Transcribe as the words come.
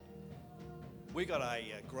We got a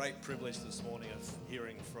great privilege this morning of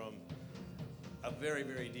hearing from a very,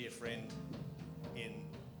 very dear friend in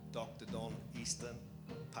Dr. Don Easton,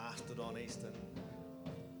 Pastor Don Easton.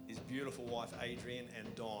 His beautiful wife Adrian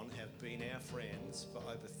and Don have been our friends for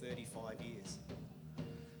over 35 years.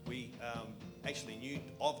 We actually knew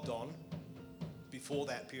of Don before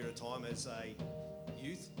that period of time as a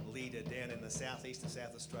youth leader down in the southeast of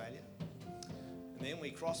South Australia. And then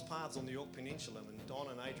we crossed paths on the York Peninsula, and Don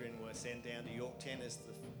and Adrian were sent down to Yorktown as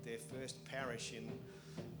their first parish in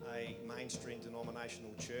a mainstream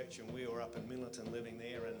denominational church, and we were up in Millington living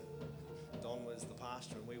there, and Don was the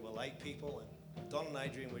pastor and we were lay people, and Don and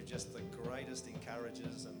Adrian were just the greatest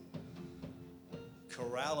encouragers and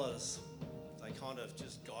corrallers. They kind of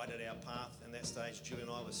just guided our path. In that stage, Julie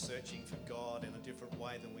and I were searching for God in a different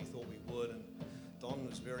way than we thought we would, and Don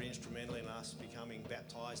was very instrumental in us becoming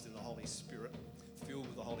baptised in the Holy Spirit, filled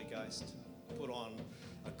with the Holy Ghost, put on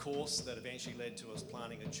a course that eventually led to us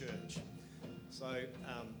planting a church. So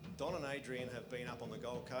Don and Adrian have been up on the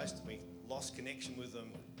Gold Coast. We lost connection with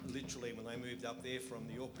them literally when they moved up there from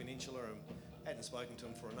the York Peninsula, and hadn't spoken to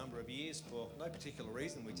them for a number of years for no particular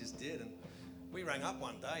reason. We just did, and we rang up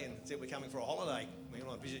one day and said, we're coming for a holiday. We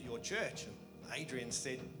want to visit your church. And Adrian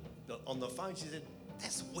said on the phone, she said,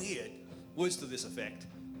 that's weird. Words to this effect: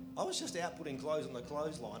 I was just out putting clothes on the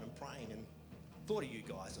clothesline and praying and thought of you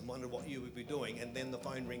guys and wondered what you would be doing, and then the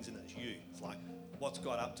phone rings and it's you. It's like, what's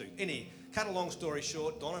God up to? Cut a long story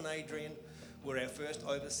short, Don and Adrian were our first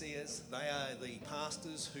overseers. They are the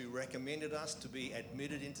pastors who recommended us to be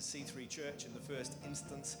admitted into C3 Church in the first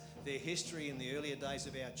instance. Their history in the earlier days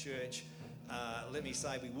of our church, let me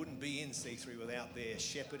say, we wouldn't be in C3 without their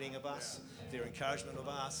shepherding of us, their encouragement of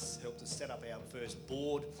us, helped us set up our first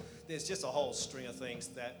board. There's just a whole string of things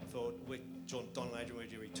that for Don and Adrian,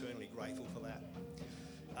 we're eternally grateful for that.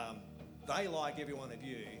 They, like every one of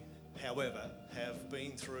you, however, have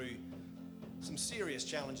been through some serious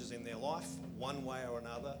challenges in their life, one way or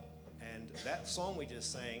another, and that song we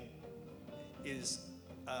just sang is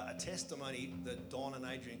a testimony that Don and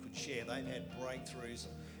Adrian could share. They've had breakthroughs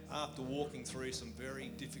after walking through some very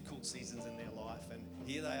difficult seasons in their life, and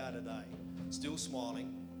here they are today, still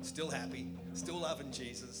smiling, still happy, still loving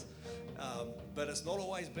Jesus, but it's not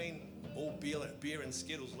always been all beer and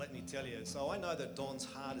Skittles, let me tell you. So I know that Don's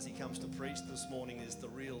heart as he comes to preach this morning is the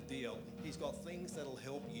real deal. He's got things that'll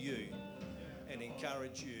help you and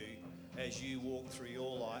encourage you as you walk through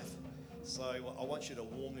your life. So I want you to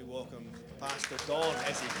warmly welcome Pastor Don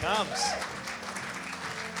as he comes.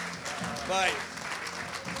 Mate.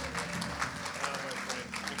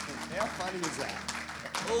 How funny is that?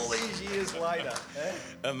 All these years later. Eh?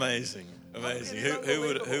 Amazing.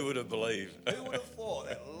 Who would have believed? Who would have thought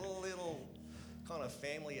that little kind of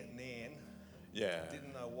family at Nan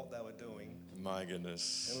didn't know what they were doing? My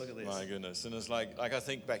goodness. And look at this. My goodness. And it's like I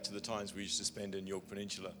think back to the times we used to spend in York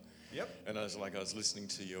Peninsula. Yep. And I was listening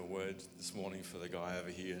to your word this morning for the guy over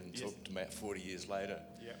here, and talked about 40 years later.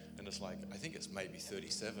 Yep. And it's like, I think it's maybe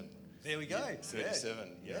 37. There we go.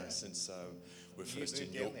 37, since we first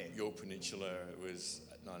in York Peninsula. It was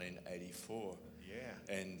 1984.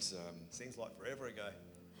 Yeah. And seems like forever ago.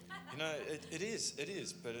 You know, it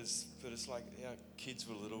is, but it's like, you know, kids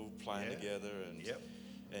were little playing together,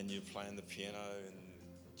 and you're playing the piano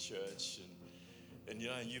in church, and you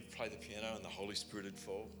know, you play the piano and the Holy Spirit would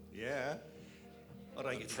fall. Yeah. I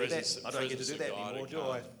don't get to do that. I don't get to do that anymore, do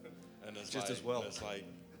I? And it's just like, as well. It's like,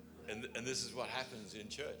 and this is what happens in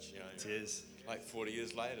church, you know. It is. Like 40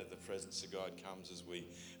 years later, the presence of God comes as we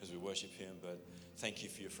worship Him. But thank you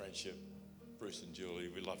for your friendship, Bruce and Julie.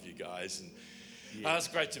 We love you guys, and it's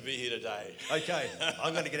great to be here today. Okay,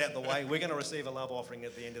 I'm going to get out of the way. We're going to receive a love offering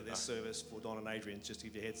at the end of this service for Don and Adrian. Just to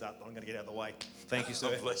give you a heads up, I'm going to get out of the way. Thank you,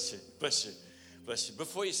 sir. Bless you.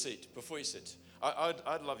 Before you sit,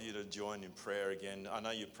 I'd love you to join in prayer again. I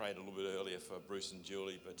know you prayed a little bit earlier for Bruce and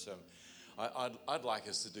Julie, but I'd like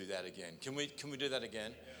us to do that again. Can we do that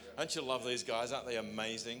again? Don't you love these guys? Aren't they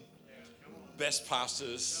amazing? Best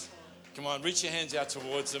pastors. Come on, reach your hands out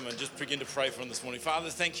towards them and just begin to pray for them this morning. Father,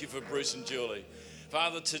 thank you for Bruce and Julie.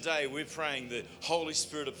 Father, today we're praying the Holy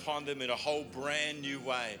Spirit upon them in a whole brand new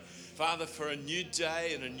way. Father, for a new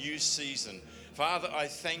day and a new season. Father, I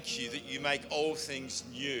thank you that you make all things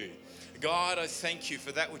new. God, I thank you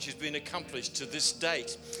for that which has been accomplished to this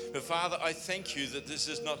date. But Father, I thank you that this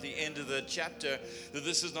is not the end of the chapter, that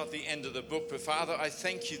this is not the end of the book. But Father, I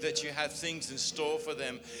thank you that you have things in store for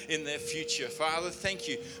them in their future. Father, thank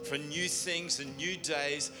you for new things and new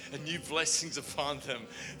days and new blessings upon them.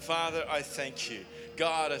 Father, I thank you.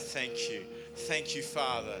 God, I thank you. Thank you,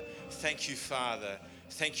 Father. Thank you, Father.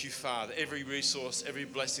 Thank you, Father. Every resource, every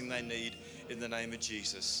blessing they need in the name of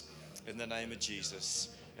Jesus. In the name of Jesus.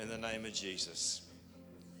 In the name of Jesus.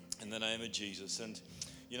 In the name of Jesus. And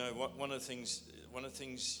you know, one of the things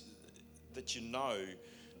that you know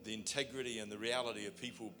the integrity and the reality of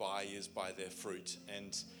people by is by their fruit.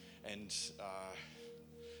 And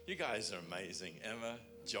you guys are amazing. Emma,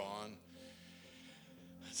 John,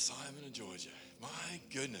 Simon and Georgia. My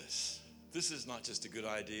goodness. This is not just a good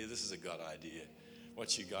idea. This is a God idea.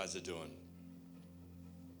 What you guys are doing.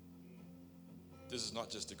 This is not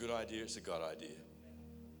just a good idea. It's a God idea.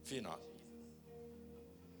 Fear not.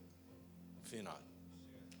 Fear not.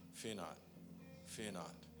 Fear not. Fear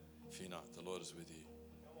not. Fear not. The Lord is with you.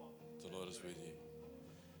 The Lord is with you.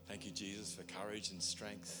 Thank you, Jesus, for courage and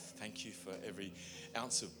strength. Thank you for every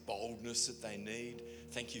ounce of boldness that they need.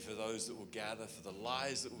 Thank you for those that will gather, for the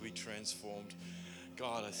lives that will be transformed.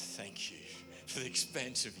 God, I thank you for the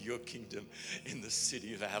expanse of your kingdom in the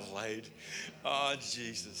city of Adelaide. Oh,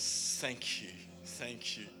 Jesus, thank you.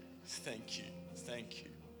 Thank you. Thank you. Thank you.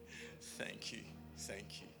 Thank you.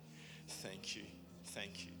 Thank you. Thank you.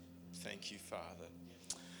 Thank you. Thank you, Father.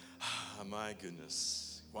 Ah, my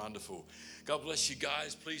goodness. Wonderful. God bless you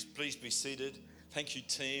guys. Please be seated. Thank you,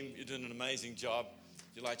 team. You're doing an amazing job.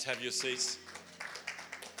 You'd like to have your seats.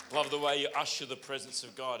 Love the way you usher the presence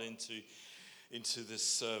of God into this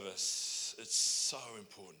service. It's so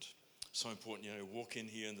important. So important. You know, walk in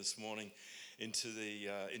here this morning into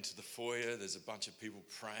the foyer. There's a bunch of people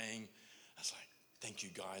praying. I was like, thank you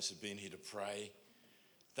guys for being here to pray.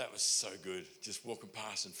 That was so good. Just walking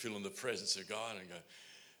past and feeling the presence of God and go,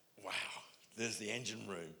 wow, there's the engine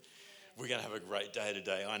room. We're going to have a great day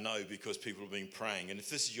today. I know, because people have been praying. And if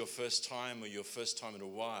this is your first time or your first time in a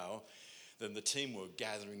while, then the team were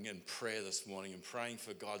gathering in prayer this morning and praying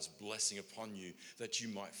for God's blessing upon you, that you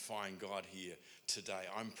might find God here today.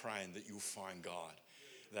 I'm praying that you'll find God,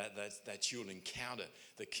 that you'll encounter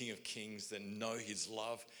the King of Kings, that know his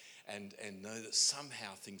love and know that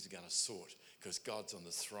somehow things are going to sort, because God's on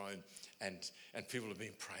the throne and people have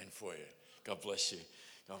been praying for you. God bless you.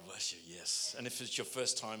 God bless you, yes. And if it's your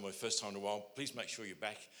first time or first time in a while, please make sure you're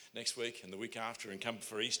back next week and the week after and come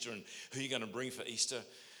for Easter. And who are you going to bring for Easter?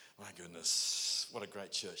 My goodness, what a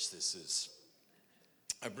great church this is.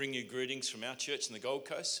 I bring you greetings from our church in the Gold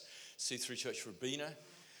Coast, C3 Church Robina.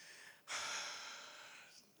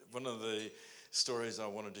 One of the stories I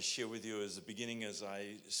wanted to share with you as the beginning as I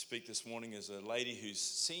speak this morning is a lady who's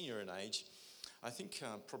senior in age. I think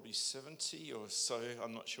probably 70 or so.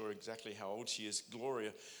 I'm not sure exactly how old she is.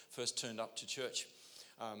 Gloria first turned up to church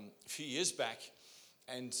a few years back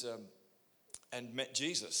and met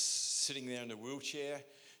Jesus sitting there in a wheelchair.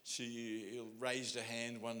 She raised her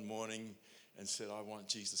hand one morning and said, I want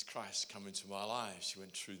Jesus Christ to come into my life. She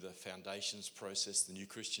went through the foundations process, the New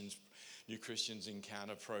Christians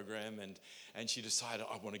Encounter program, and she decided,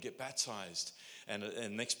 I want to get baptized. And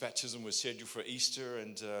next baptism was scheduled for Easter,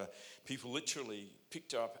 and people literally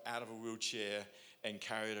picked her up out of a wheelchair and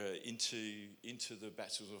carried her into the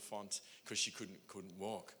baptismal font because she couldn't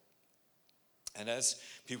walk. And as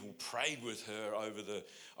people prayed with her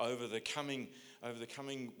over the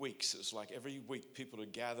coming weeks, it was like every week people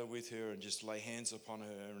would gather with her and just lay hands upon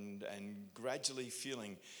her, and gradually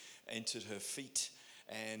feeling entered her feet.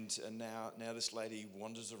 And now this lady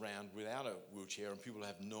wanders around without a wheelchair, and people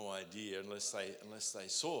have no idea unless they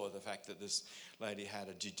saw the fact that this lady had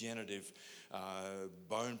a degenerative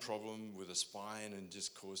bone problem with a spine and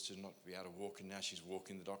just caused her not to be able to walk. And now she's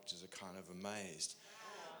walking. The doctors are kind of amazed.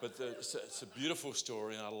 But it's a beautiful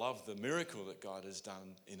story, and I love the miracle that God has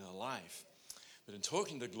done in her life. But in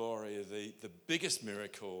talking to Gloria, the biggest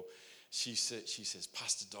miracle, she says,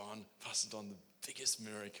 Pastor Don, the biggest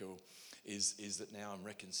miracle is that now I'm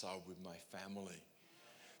reconciled with my family.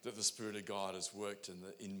 That the Spirit of God has worked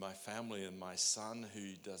in my family, and my son, who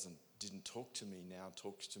didn't talk to me, now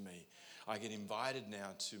talks to me. I get invited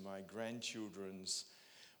now to my grandchildren's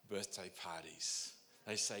birthday parties.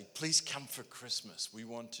 They say, please come for Christmas. We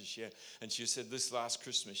want to share. And she said this last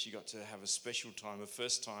Christmas she got to have a special time, a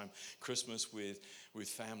first time Christmas with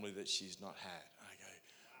family that she's not had. I go,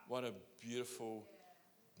 what a beautiful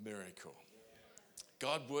miracle.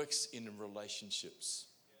 God works in relationships.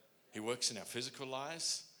 He works in our physical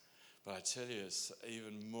lives, but I tell you, it's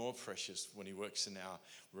even more precious when he works in our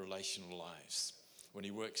relational lives, when he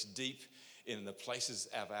works deep in the places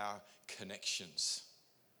of our connections.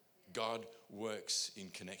 God works in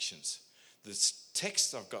connections. This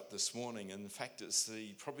text I've got this morning, and in fact it's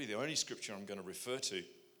probably the only scripture I'm going to refer to,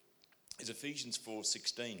 is Ephesians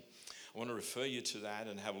 4:16. I want to refer you to that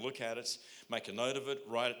and have a look at it, make a note of it,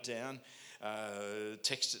 write it down,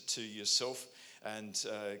 text it to yourself, and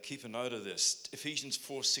keep a note of this. Ephesians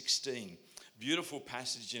 4:16, beautiful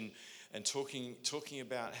passage in and talking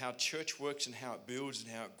about how church works and how it builds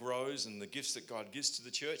and how it grows and the gifts that God gives to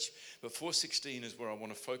the church. But 4:16 is where I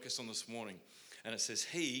want to focus on this morning. And it says,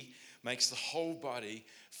 He makes the whole body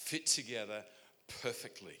fit together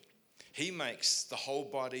perfectly. He makes the whole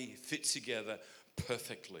body fit together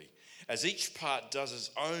perfectly. As each part does its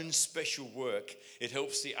own special work, it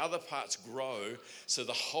helps the other parts grow so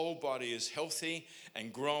the whole body is healthy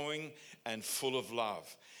and growing and full of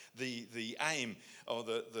love. The aim or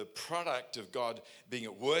the product of God being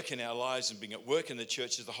at work in our lives and being at work in the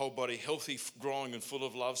church is the whole body healthy, growing and full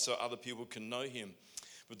of love so other people can know Him.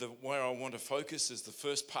 But where I want to focus is the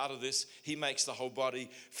first part of this. He makes the whole body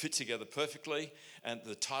fit together perfectly. And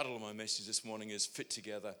the title of my message this morning is Fit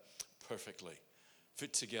Together Perfectly.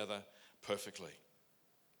 Fit together perfectly.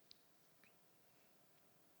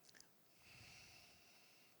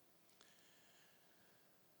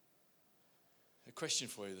 A question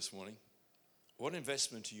for you this morning. What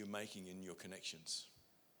investment are you making in your connections?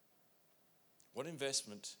 What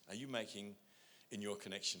investment are you making in your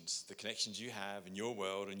connections, the connections you have in your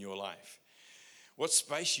world and your life? What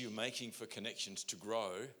space are you making for connections to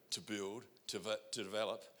grow, to build, to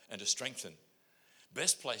develop, and to strengthen?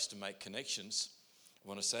 Best place to make connections, I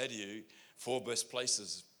want to say to you, 4 best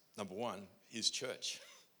places. Number 1 is church.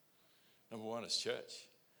 Number 1 is church.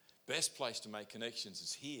 Best place to make connections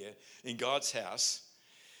is here in God's house.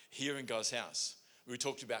 Here in God's house. We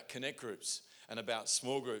talked about connect groups and about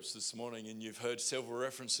small groups this morning, and you've heard several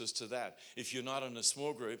references to that. If you're not in a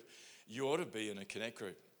small group, you ought to be in a connect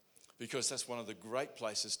group, because that's one of the great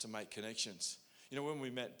places to make connections. You know, when we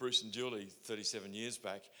met Bruce and Julie 37 years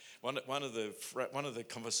back, one of the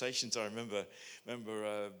conversations I remember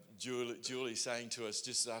Julie saying to us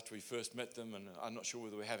just after we first met them, and I'm not sure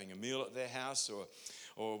whether we're having a meal at their house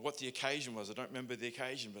or what the occasion was. I don't remember the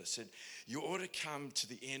occasion, but it said, you ought to come to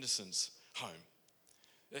the Andersons' home.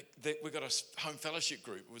 We've got a home fellowship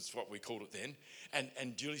group, was what we called it then.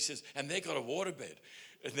 And Julie says, and they've got a waterbed.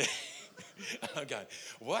 And I'm going,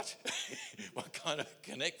 what? What kind of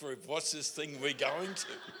connect group? What's this thing we're going to?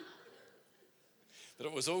 But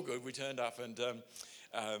it was all good. We turned up and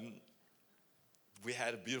we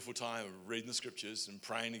had a beautiful time of reading the scriptures and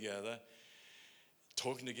praying together,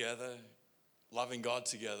 talking together, loving God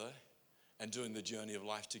together, and doing the journey of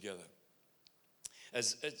life together.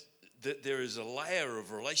 There is a layer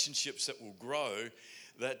of relationships that will grow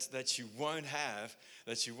that you won't have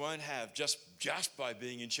just by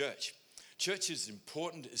being in church. Church is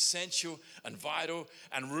important, essential, and vital,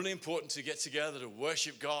 and really important to get together to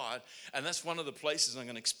worship God. And that's one of the places I'm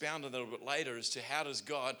going to expound on a little bit later as to how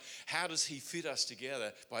does He fit us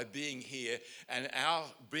together by being here and our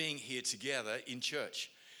being here together in church.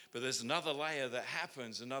 But there's another layer that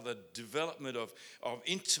happens, another development of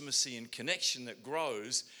intimacy and connection that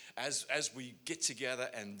grows as we get together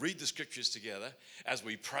and read the scriptures together, as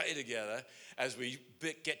we pray together, as we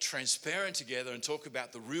get transparent together and talk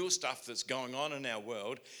about the real stuff that's going on in our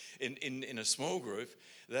world in a small group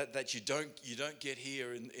that you don't get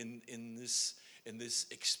here in this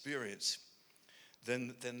experience.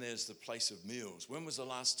 Then there's the place of meals. When was the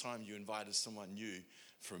last time you invited someone new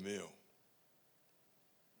for a meal?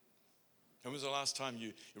 When was the last time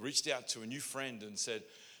you reached out to a new friend and said,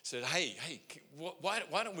 hey,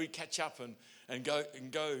 why don't we catch up and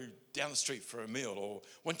go down the street for a meal? Or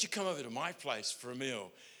why don't you come over to my place for a meal?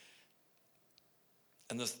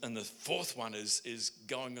 And the fourth one is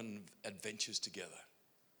going on adventures together.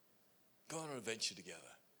 Go on an adventure together.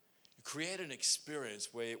 Create an experience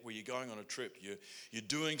where you're going on a trip, you're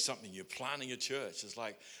doing something, you're planning a church. It's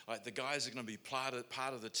like the guys are going to be part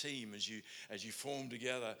of the team as you form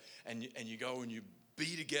together and you go and you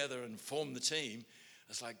be together and form the team.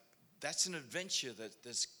 It's like that's an adventure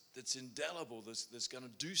that's indelible, that's going to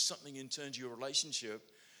do something in terms of your relationship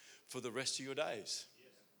for the rest of your days.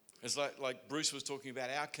 It's like Bruce was talking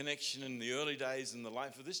about our connection in the early days in the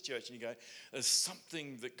life of this church, and you go, there's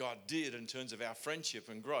something that God did in terms of our friendship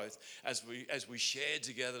and growth as we shared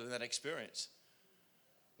together in that experience.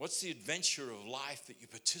 What's the adventure of life that you're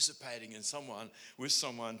participating in with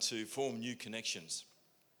someone to form new connections?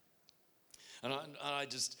 And I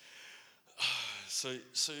just so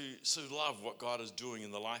love what God is doing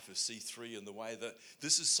in the life of C3 and the way that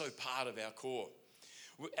this is so part of our core.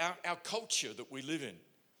 Our culture that we live in,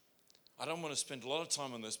 I don't want to spend a lot of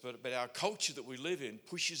time on this, but our culture that we live in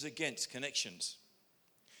pushes against connections.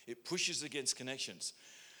 It pushes against connections.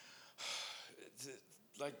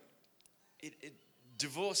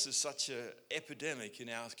 Divorce is such an epidemic in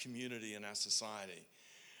our community and our society.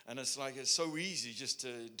 And it's so easy just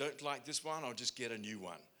to, don't like this one, I'll just get a new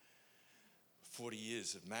one. 40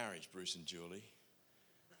 years of marriage, Bruce and Julie.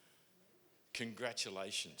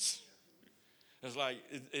 Congratulations. It's like,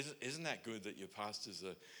 isn't that good that your pastors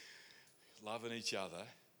are loving each other,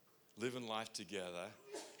 living life together,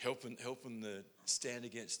 helping the stand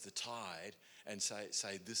against the tide, and say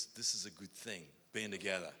this is a good thing, being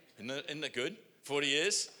together. Isn't that good? 40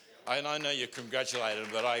 years? And I know you're congratulated,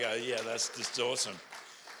 but I go, yeah, that's just awesome.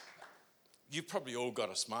 You've probably all got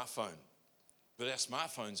a smartphone, but our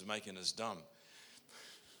smartphones are making us dumb.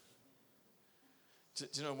 Do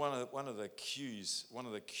you know one of the cues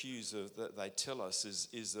that they tell us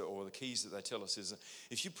or the keys that they tell us is that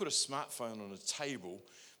if you put a smartphone on a table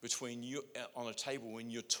when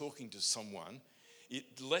you're talking to someone,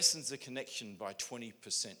 it lessens the connection by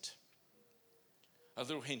 20%. A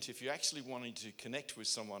little hint, if you're actually wanting to connect with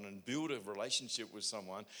someone and build a relationship with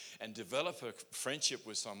someone and develop a friendship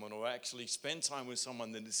with someone or actually spend time with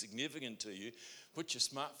someone that is significant to you, put your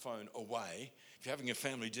smartphone away. If you're having a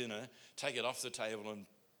family dinner, take it off the table and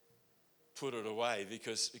put it away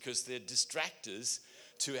because they're distractors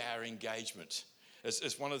to our engagement.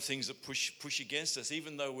 It's one of the things that push against us,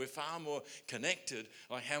 even though we're far more connected,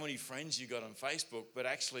 like how many friends you got on Facebook, but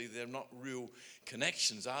actually they're not real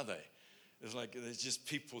connections, are they? It's like there's just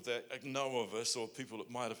people that know of us or people that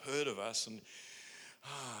might have heard of us. And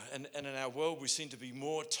in our world, we seem to be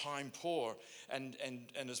more time poor, and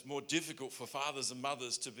it's more difficult for fathers and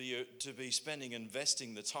mothers to be spending,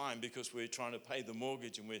 investing the time because we're trying to pay the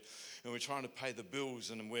mortgage and we're trying to pay the bills,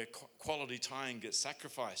 and where quality time gets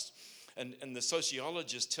sacrificed. And the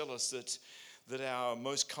sociologists tell us that our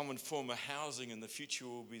most common form of housing in the future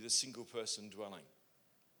will be the single person dwelling.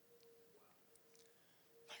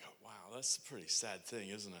 Wow, that's a pretty sad thing,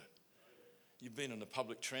 isn't it? You've been on the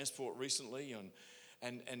public transport recently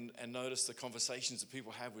and notice the conversations that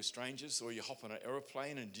people have with strangers, or you hop on an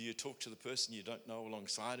aeroplane and do you talk to the person you don't know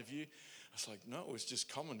alongside of you? It's like, no, it's just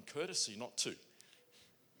common courtesy not to.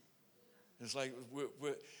 It's like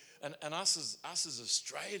and us as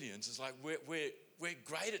Australians, it's like we're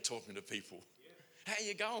great at talking to people. Yeah. How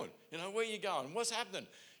you going? Where you going? What's happening?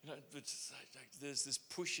 It's like there's this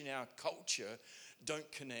push in our culture.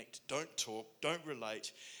 Don't connect, don't talk, don't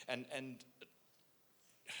relate, and then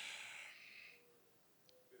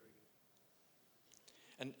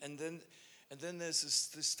there's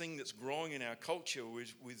this thing that's growing in our culture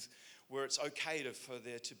with where it's okay for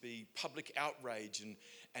there to be public outrage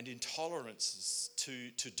and intolerance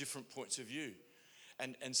to different points of view,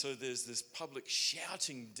 and so there's this public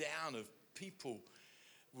shouting down of people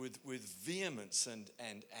with vehemence and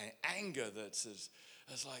anger that's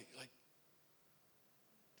like.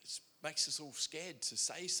 It makes us all scared to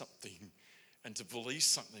say something and to believe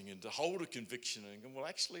something and to hold a conviction and go, well,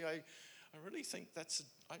 actually, I really think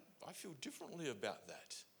I feel differently about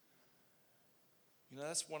that.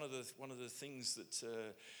 That's one of the things that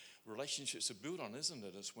relationships are built on, isn't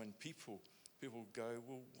it? It's when people go,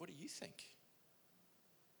 well, what do you think?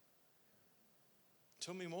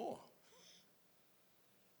 Tell me more.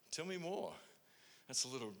 Tell me more. That's a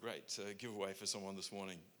little great giveaway for someone this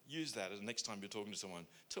morning. Use that the next time you're talking to someone.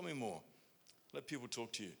 Tell me more. Let people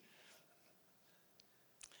talk to you.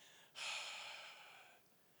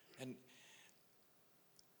 And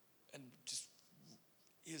just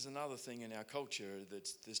here's another thing in our culture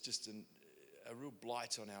there's just a real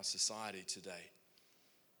blight on our society today.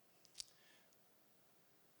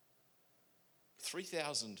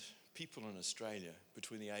 3,000 people in Australia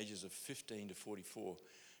between the ages of 15 to 44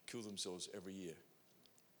 kill themselves every year.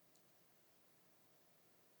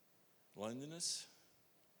 Loneliness,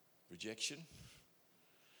 rejection,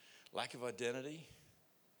 lack of identity,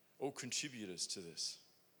 all contributors to this.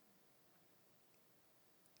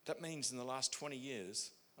 That means in the last 20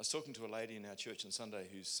 years, I was talking to a lady in our church on Sunday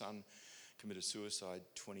whose son committed suicide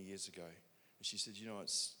 20 years ago. And she said,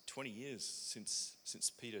 it's 20 years since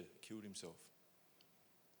Peter killed himself.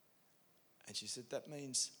 And she said, that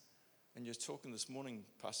means, and you're talking this morning,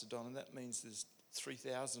 Pastor Don, and that means there's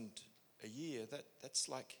 3,000 a year. That's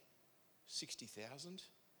like 60,000.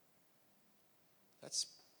 That's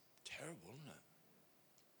terrible, isn't it?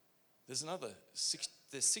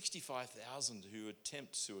 There's 65,000 who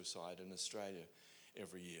attempt suicide in Australia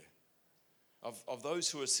every year. Of those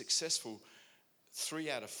who are successful,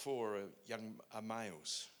 3 out of 4 are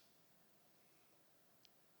males.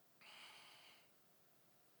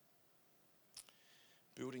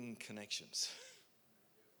 Building connections.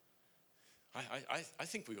 I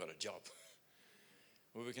think we've got a job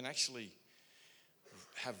where we can actually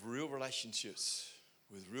have real relationships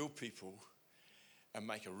with real people and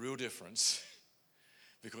make a real difference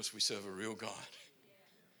because we serve a real God.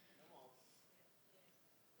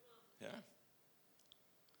 Yeah.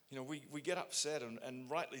 We get upset, and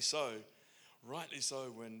rightly so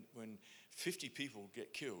when 50 people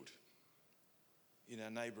get killed. in our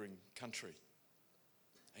neighbouring country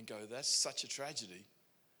and go, that's such a tragedy.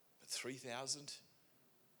 But 3,000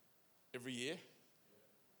 every year?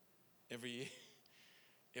 Every year?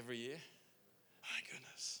 Every year? My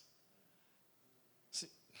goodness. See,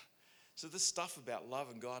 so this stuff about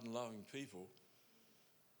loving God and loving people,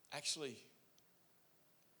 actually,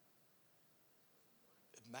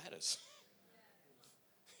 it matters.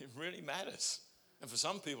 It really matters. And for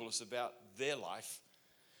some people, it's about their life,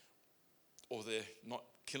 or they're not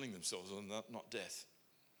killing themselves, or not death.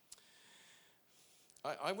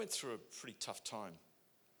 I went through a pretty tough time,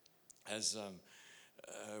 as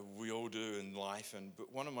we all do in life.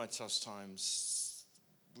 But one of my tough times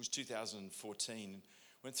was 2014.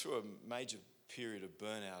 Went through a major period of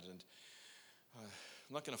burnout, and I'm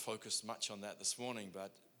not going to focus much on that this morning.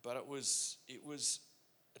 But it was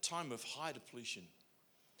a time of high depletion,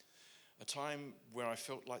 a time where I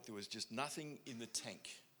felt like there was just nothing in the tank,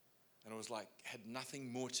 and I was like had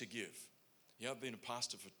nothing more to give. I've been a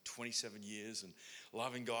pastor for 27 years and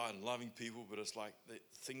loving God and loving people, but it's like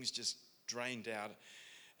things just drained out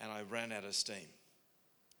and I ran out of steam.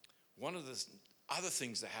 One of the other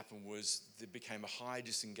things that happened was there became a high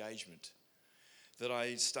disengagement, that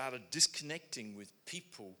I started disconnecting with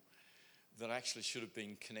people that I actually should have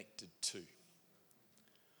been connected to.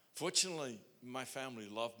 Fortunately, my family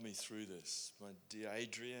loved me through this. My dear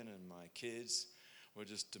Adrian and my kids were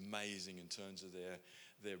just amazing in terms of their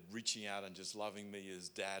reaching out and just loving me as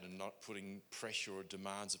dad and not putting pressure or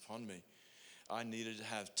demands upon me. I needed to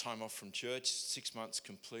have time off from church, 6 months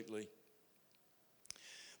completely.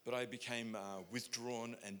 But I became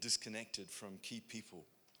withdrawn and disconnected from key people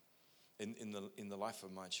in the life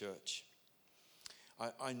of my church.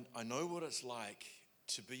 I know what it's like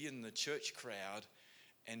to be in the church crowd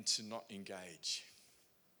and to not engage.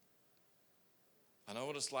 I know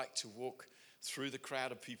what it's like to walk through the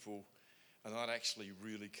crowd of people and not actually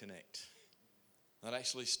really connect. Not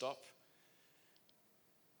actually stop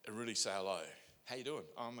and really say hello. How you doing?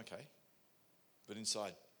 Oh, I'm okay. But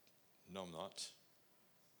inside, no, I'm not.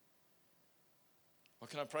 What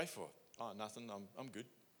can I pray for? Oh, nothing. I'm good.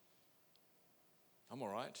 I'm all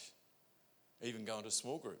right. Even going to a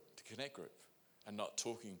small group, to connect group, and not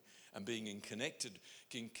talking and being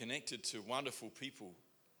connected to wonderful people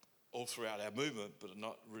all throughout our movement, but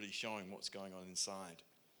not really showing what's going on inside.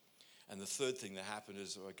 And the third thing that happened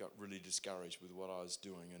is I got really discouraged with what I was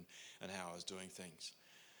doing and how I was doing things.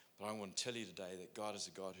 But I want to tell you today that God is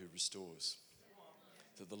a God who restores.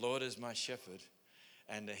 That the Lord is my shepherd,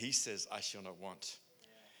 and he says, I shall not want.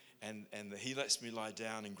 And he lets me lie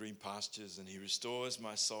down in green pastures, and he restores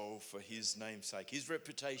my soul for his name's sake. His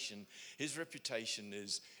reputation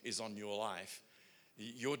is on your life.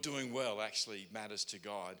 You're doing well actually matters to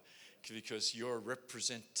God, because you're a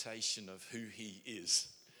representation of who he is.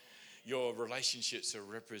 Your relationships are a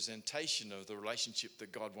representation of the relationship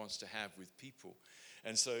that God wants to have with people.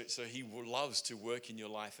 And so he loves to work in your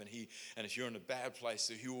life, and if you're in a bad place,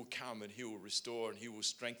 so he will come and he will restore and he will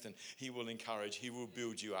strengthen, he will encourage, he will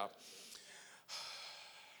build you up.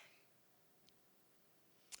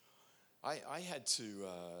 I had to,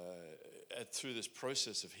 through this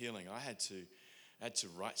process of healing, I had to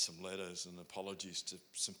write some letters and apologies to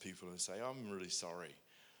some people and say, I'm really sorry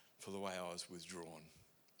for the way I was withdrawn.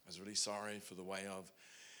 I was really sorry for the way I've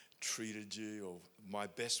treated you, or my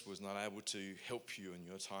best was not able to help you in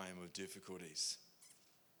your time of difficulties.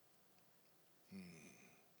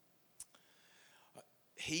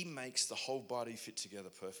 He makes the whole body fit together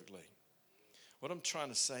perfectly. What I'm trying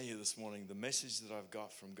to say here this morning, the message that I've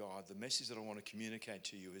got from God, the message that I want to communicate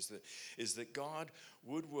to you is that God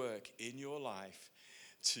would work in your life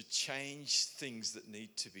to change things that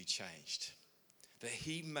need to be changed. That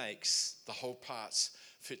he makes the whole parts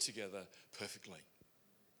fit together perfectly.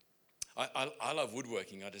 I love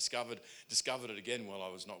woodworking. I discovered it again while I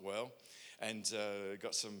was not well, and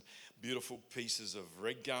got some beautiful pieces of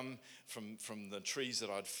red gum from the trees that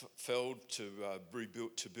I'd felled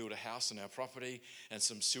to build a house on our property, and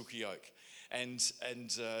some silky oak, and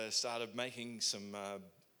started making some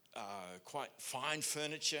quite fine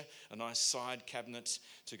furniture, a nice side cabinet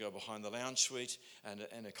to go behind the lounge suite,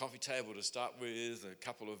 and a coffee table to start with, a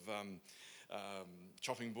couple of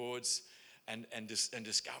chopping boards, and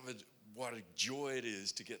discovered what a joy it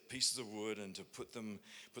is to get pieces of wood and to put them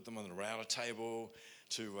on the router table,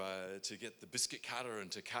 to get the biscuit cutter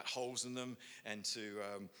and to cut holes in them, and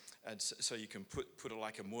so you can put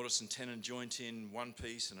like a mortise and tenon joint in one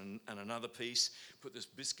piece and another piece, put this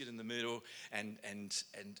biscuit in the middle, and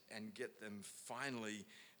get them finally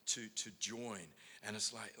to join. And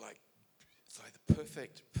it's like the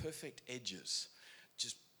perfect edges,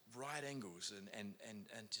 just right angles and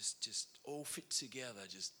just all fit together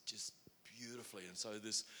just beautifully. And so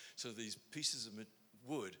these pieces of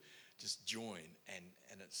wood just join and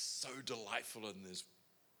it's so delightful, and this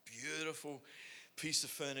beautiful piece of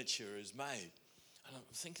furniture is made. And I'm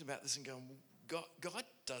thinking about this and going, God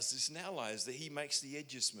does this in our lives, that he makes the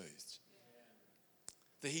edges smooth,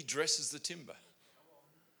 that he dresses the timber.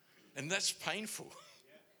 And that's painful.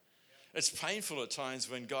 It's painful at times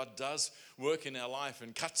when God does work in our life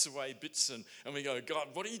and cuts away bits and we go, God,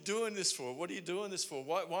 what are you doing this for? What are you doing this for?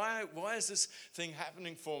 Why is this thing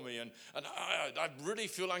happening for me? And I really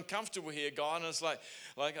feel uncomfortable here, God. And it's like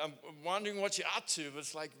I'm wondering what you're up to. But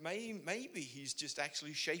it's like maybe he's just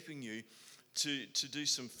actually shaping you to do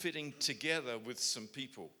some fitting together with some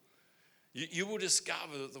people. You will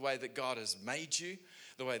discover that the way that God has made you,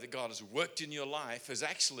 the way that God has worked in your life is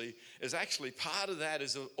actually part of that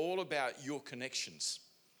is all about your connections.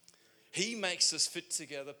 He makes us fit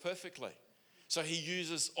together perfectly. So he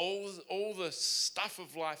uses all the stuff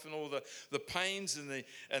of life and all the pains and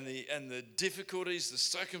the difficulties, the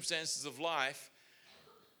circumstances of life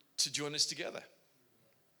to join us together.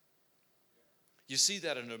 You see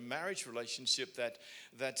that in a marriage relationship that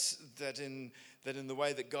in the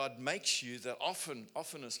way that God makes you, that often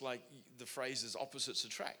it's like the phrase is opposites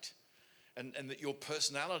attract. And that your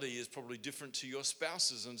personality is probably different to your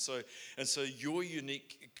spouse's. And so your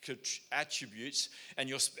unique attributes and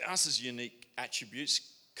your spouse's unique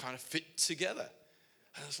attributes kind of fit together.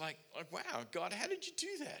 And it's like, wow, God, how did you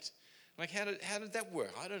do that? Like, how did that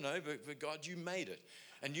work? I don't know, but God, you made it.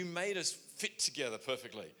 And you made us fit together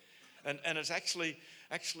perfectly. And it's actually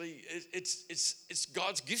it's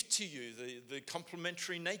God's gift to you, the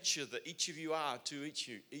complementary nature that each of you are to each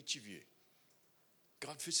of you.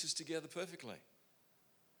 God fits us together perfectly.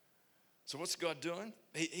 So what's God doing?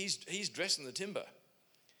 He's dressing the timber.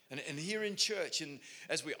 And here in church, and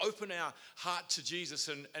as we open our heart to Jesus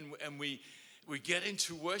and we get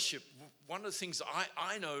into worship, one of the things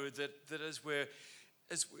I know that as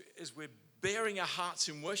we're bearing our hearts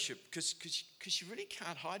in worship, because you really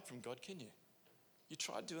can't hide from God, can you? You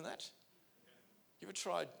tried doing that? You ever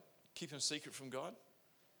tried keeping a secret from God?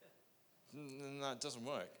 No, it doesn't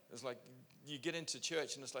work. It's like you get into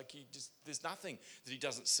church and it's like there's nothing that he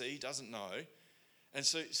doesn't see, doesn't know. And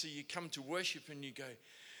so you come to worship and you go,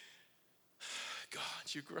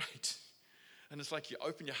 God, you're great. And it's like you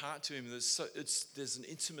open your heart to him. There's an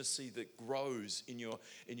intimacy that grows in your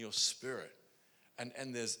spirit.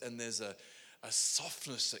 And there's a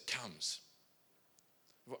softness that comes.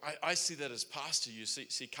 Well, I see that as pastor. You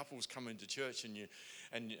see couples come into church and you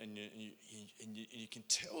can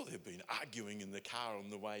tell they've been arguing in the car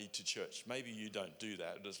on the way to church. Maybe you don't do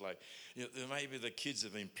that. It's like maybe the kids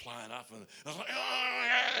have been playing up and I'm like,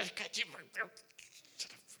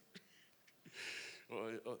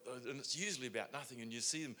 and it's usually about nothing. And you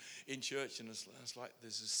see them in church and it's like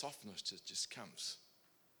there's this softness that just comes.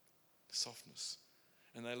 Softness.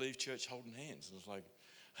 And they leave church holding hands. And it's like,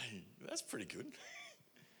 hey, that's pretty good.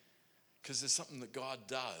 Because there's something that God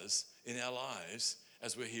does in our lives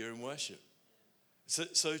as we're here in worship.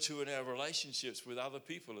 So too in our relationships with other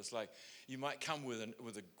people. It's like you might come with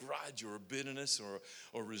a grudge or a bitterness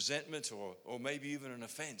or resentment or maybe even an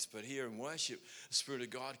offense. But here in worship, the Spirit of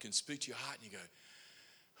God can speak to your heart and you go,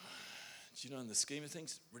 do you know, in the scheme of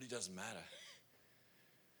things, it really doesn't matter.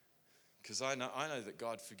 Because I know that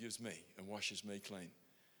God forgives me and washes me clean.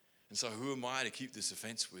 And so who am I to keep this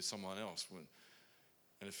offense with someone else and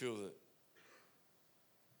I feel that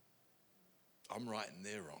I'm right and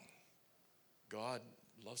they're wrong? God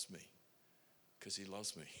loves me because he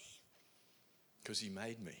loves me, because he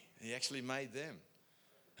made me. He actually made them.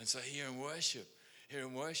 And so here in worship,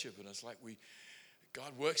 and it's like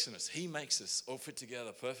God works in us. He makes us all fit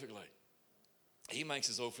together perfectly. He makes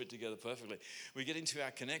us all fit together perfectly. We get into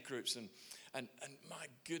our connect groups and my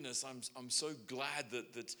goodness, I'm so glad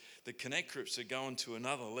that the connect groups are going to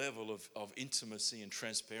another level of intimacy and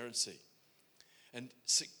transparency. And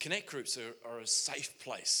so connect groups are a safe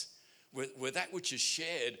place where that which is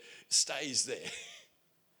shared stays there.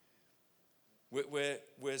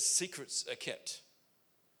 where secrets are kept.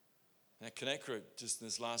 And a connect group, just in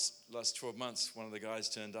this last 12 months, one of the guys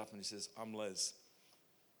turned up and he says, I'm Les.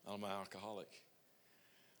 I'm an alcoholic.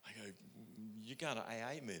 I go, you're going to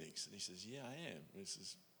AA meetings? And he says, yeah, I am. And he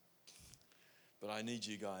says, but I need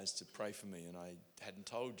you guys to pray for me. And I hadn't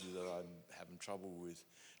told you that I'm having trouble with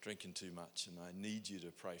drinking too much, and I need you to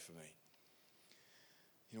pray for me.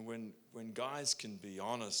 You know, when guys can be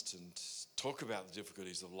honest and talk about the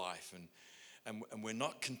difficulties of life and we're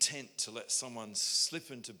not content to let someone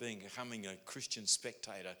slip into becoming a Christian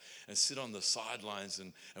spectator and sit on the sidelines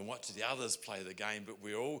and watch the others play the game, but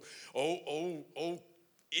we're all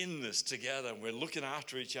in this together, and we're looking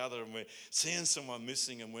after each other, and we're seeing someone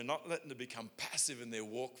missing, and we're not letting them become passive in their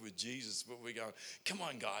walk with Jesus, but we're going, come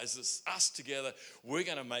on guys, it's us together, we're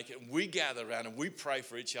going to make it. And we gather around and we pray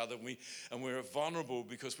for each other, and we're vulnerable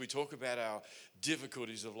because we talk about our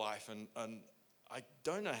difficulties of life, and I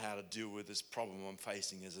don't know how to deal with this problem I'm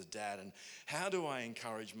facing as a dad, and how do I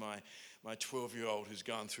encourage my 12-year-old who's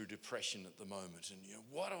going through depression at the moment, and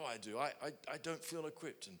what do? I don't feel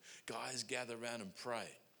equipped, and guys gather around and pray.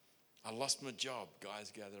 I lost my job,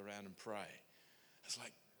 guys gather around and pray. It's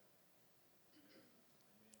like,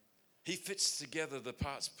 he fits together the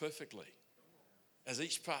parts perfectly as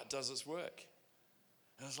each part does its work.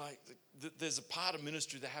 And it's like, there's a part of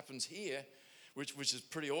ministry that happens here, which is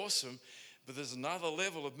pretty awesome, but there's another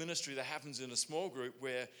level of ministry that happens in a small group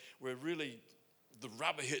where really the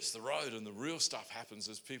rubber hits the road and the real stuff happens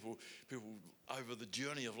as people over the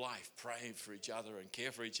journey of life pray for each other and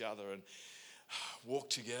care for each other and walk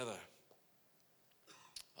together.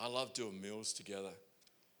 I love doing meals together.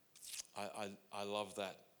 I love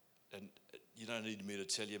that. And you don't need me to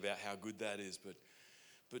tell you about how good that is,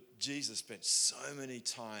 but Jesus spent so many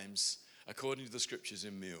times, according to the scriptures,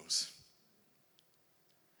 in meals.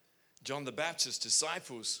 John the Baptist's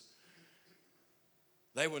disciples,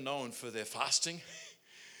 they were known for their fasting,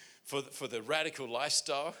 for their radical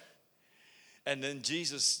lifestyle. And then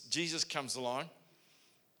Jesus comes along,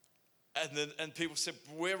 and people said,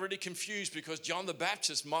 we're really confused because John the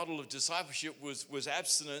Baptist's model of discipleship was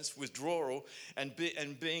abstinence, withdrawal, and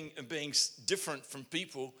being different from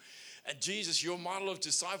people. And Jesus, your model of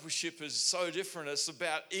discipleship is so different. It's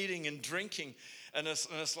about eating and drinking. And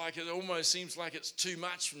it's like, it almost seems like it's too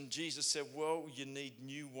much. And Jesus said, well, you need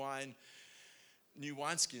new wineskins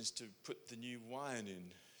to put the new wine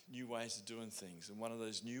in, new ways of doing things. And one of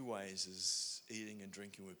those new ways is eating and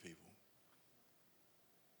drinking with people.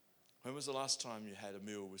 When was the last time you had a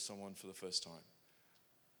meal with someone for the first time?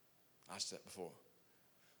 I asked that before.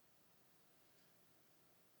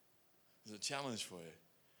 There's a challenge for you.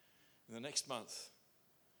 In the next month,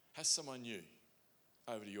 have someone new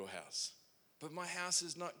over to your house. But my house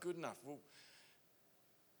is not good enough. Well,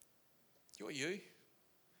 you're you.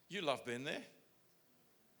 You love being there.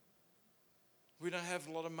 We don't have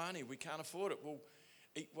a lot of money. We can't afford it. Well,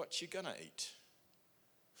 eat what you're going to eat.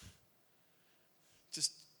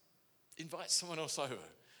 Just invite someone else over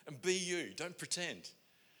and be you. Don't pretend.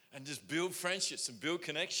 And just build friendships and build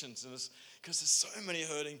connections. And because there's so many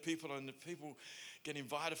hurting people, and the people get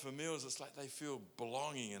invited for meals, it's like they feel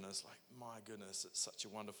belonging, and it's like, my goodness, it's such a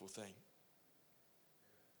wonderful thing.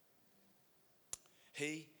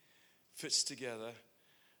 He fits together,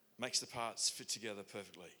 makes the parts fit together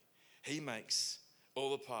perfectly. He makes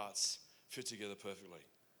all the parts fit together perfectly.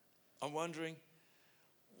 I'm wondering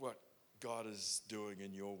what God is doing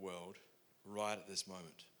in your world right at this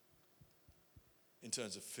moment in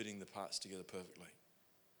terms of fitting the parts together perfectly.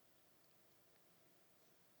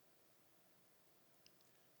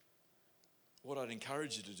 What I'd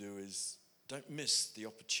encourage you to do is don't miss the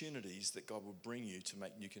opportunities that God will bring you to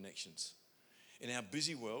make new connections. In our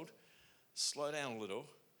busy world, slow down a little,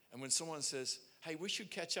 and when someone says, hey, we should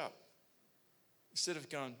catch up, instead of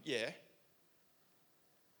going, yeah,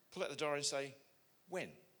 pull out the diary and say, when?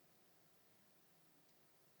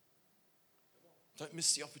 Don't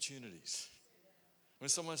miss the opportunities. When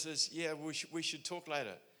someone says, yeah, we should talk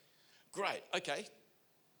later. Great, okay,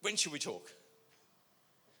 when should we talk?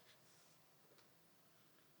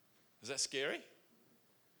 Is that scary?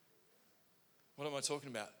 What am I talking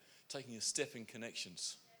about? Taking a step in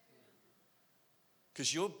connections.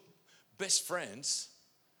 Because your best friends,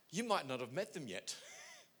 you might not have met them yet.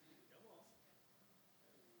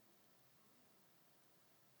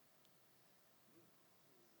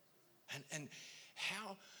 And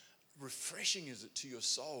how refreshing is it to your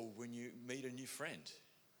soul when you meet a new friend?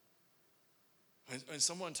 When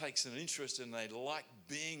someone takes an interest and they like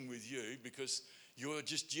being with you because you're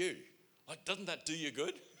just you. Like, doesn't that do you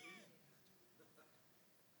good?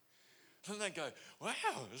 Doesn't they go, wow,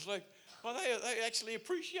 it's like, well, they actually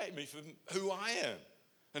appreciate me for who I am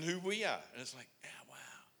and who we are. And it's like, oh, wow.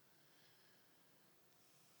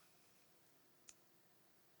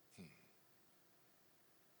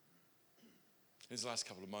 These last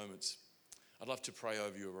couple of moments, I'd love to pray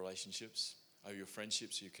over your relationships, over your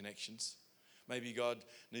friendships, your connections. Maybe God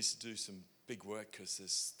needs to do some big work because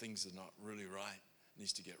there's things that are not really right,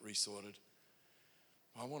 needs to get resorted.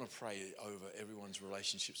 I want to pray over everyone's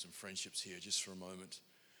relationships and friendships here just for a moment.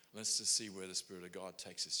 Let's just see where the Spirit of God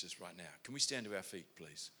takes us just right now. Can we stand to our feet,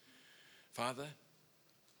 please? Father,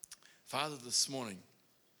 this morning,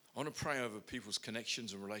 I want to pray over people's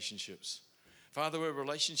connections and relationships. Father, where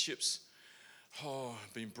relationships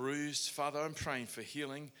have been bruised, Father, I'm praying for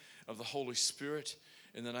healing of the Holy Spirit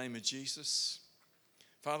in the name of Jesus.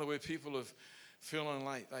 Father, where people have feeling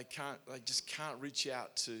like they just can't reach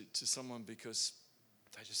out to someone because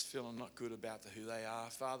they just feeling not good about who they are.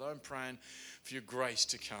 Father, I'm praying for your grace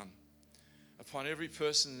to come upon every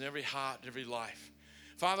person and every heart and every life.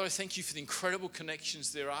 Father, I thank you for the incredible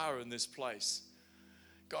connections there are in this place.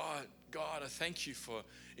 God, I thank you for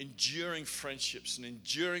enduring friendships and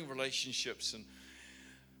enduring relationships. And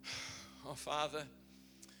Father,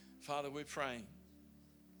 we're praying.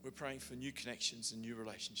 We're praying for new connections and new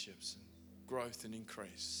relationships and growth and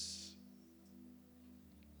increase.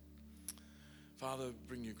 Father,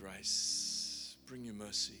 bring your grace, bring your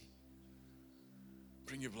mercy,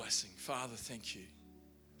 bring your blessing. Father, thank you.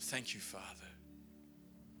 Thank you, Father.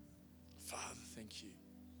 Father, thank you.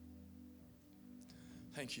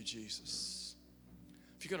 Thank you, Jesus.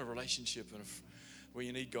 If you've got a relationship where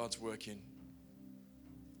you need God's work in,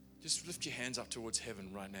 just lift your hands up towards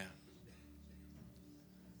heaven right now.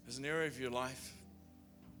 There's an area of your life,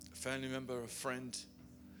 a family member, a friend,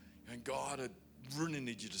 and God, I really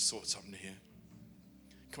need you to sort something here.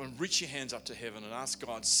 Come on, reach your hands up to heaven and ask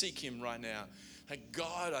God, seek Him right now. Hey,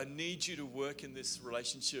 God, I need you to work in this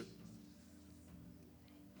relationship.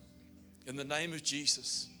 In the name of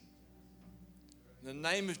Jesus. In the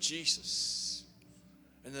name of Jesus.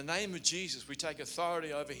 In the name of Jesus, we take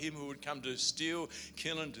authority over him who would come to steal,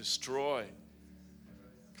 kill, and destroy.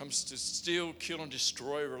 Comes to steal, kill, and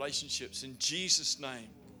destroy relationships. In Jesus' name,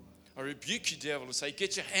 I rebuke you, devil, and say,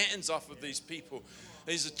 get your hands off of these people.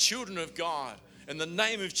 These are children of God. In the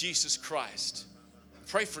name of Jesus Christ,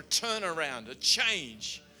 pray for a turnaround, a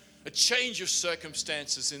change of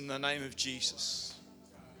circumstances in the name of Jesus.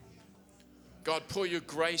 God, pour your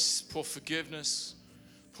grace, pour forgiveness,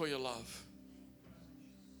 pour your love.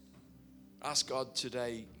 Ask God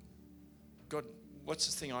today, God, what's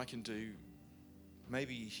the thing I can do?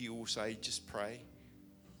 Maybe He will say, just pray.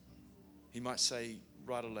 He might say,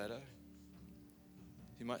 write a letter.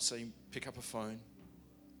 He might say, pick up a phone.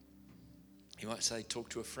 He might say, talk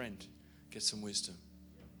to a friend, get some wisdom.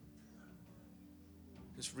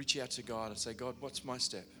 Just reach out to God and say, God, what's my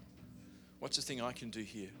step? What's the thing I can do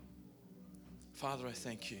here? Father, I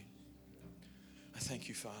thank you. I thank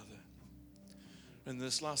you, Father. In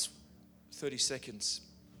this last 30 seconds,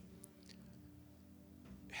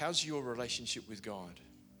 how's your relationship with God?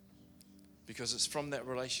 Because it's from that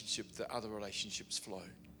relationship that other relationships flow.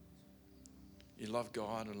 You love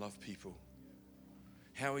God and love people.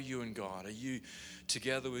 How are you and God? Are you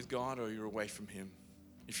together with God or are you away from Him?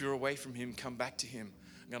 If you're away from Him, come back to Him.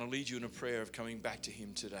 I'm going to lead you in a prayer of coming back to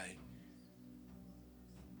Him today.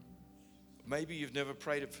 Maybe you've never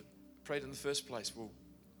prayed in the first place. Well,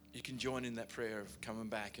 you can join in that prayer of coming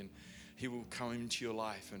back, and He will come into your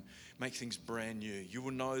life and make things brand new. You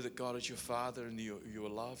will know that God is your Father and you are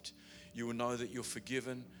loved. You will know that you're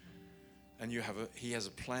forgiven and He has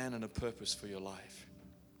a plan and a purpose for your life.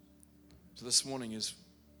 So this morning is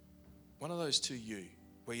one of those to you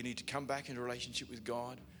where you need to come back into a relationship with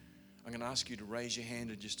God. I'm going to ask you to raise your hand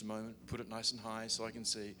in just a moment. Put it nice and high so I can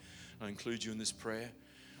see. I'll include you in this prayer.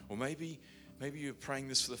 Or maybe you're praying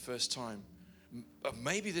this for the first time.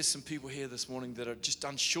 Maybe there's some people here this morning that are just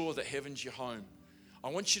unsure that heaven's your home. I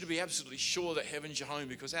want you to be absolutely sure that heaven's your home,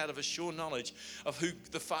 because out of a sure knowledge of who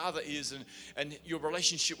the Father is and your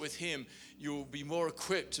relationship with Him, you'll be more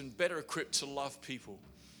equipped and better equipped to love people.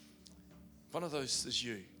 One of those is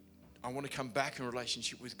you. I want to come back in a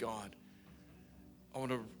relationship with God. I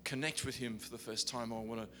want to connect with Him for the first time. I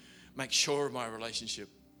want to make sure of my relationship.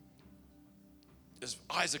 As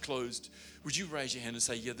eyes are closed, would you raise your hand and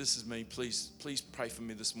say, yeah, this is me. Please pray for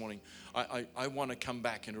me this morning. I want to come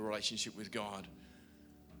back in a relationship with God.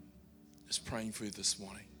 Just praying for you this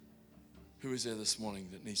morning. Who is there this morning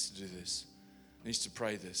that needs to do this? Needs to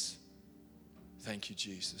pray this? Thank you,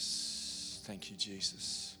 Jesus. Thank you,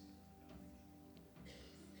 Jesus.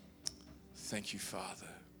 Thank you, Father,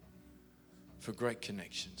 for great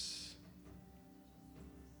connections.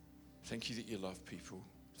 Thank you that you love people.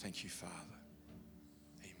 Thank you, Father.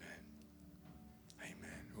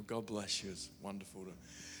 Well, God bless you. It's wonderful to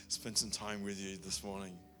spend some time with you this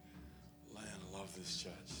morning. Man, I love this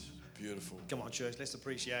church. Beautiful. Come on, church. Let's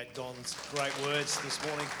appreciate Don's great words this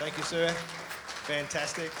morning. Thank you, sir.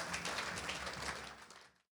 Fantastic.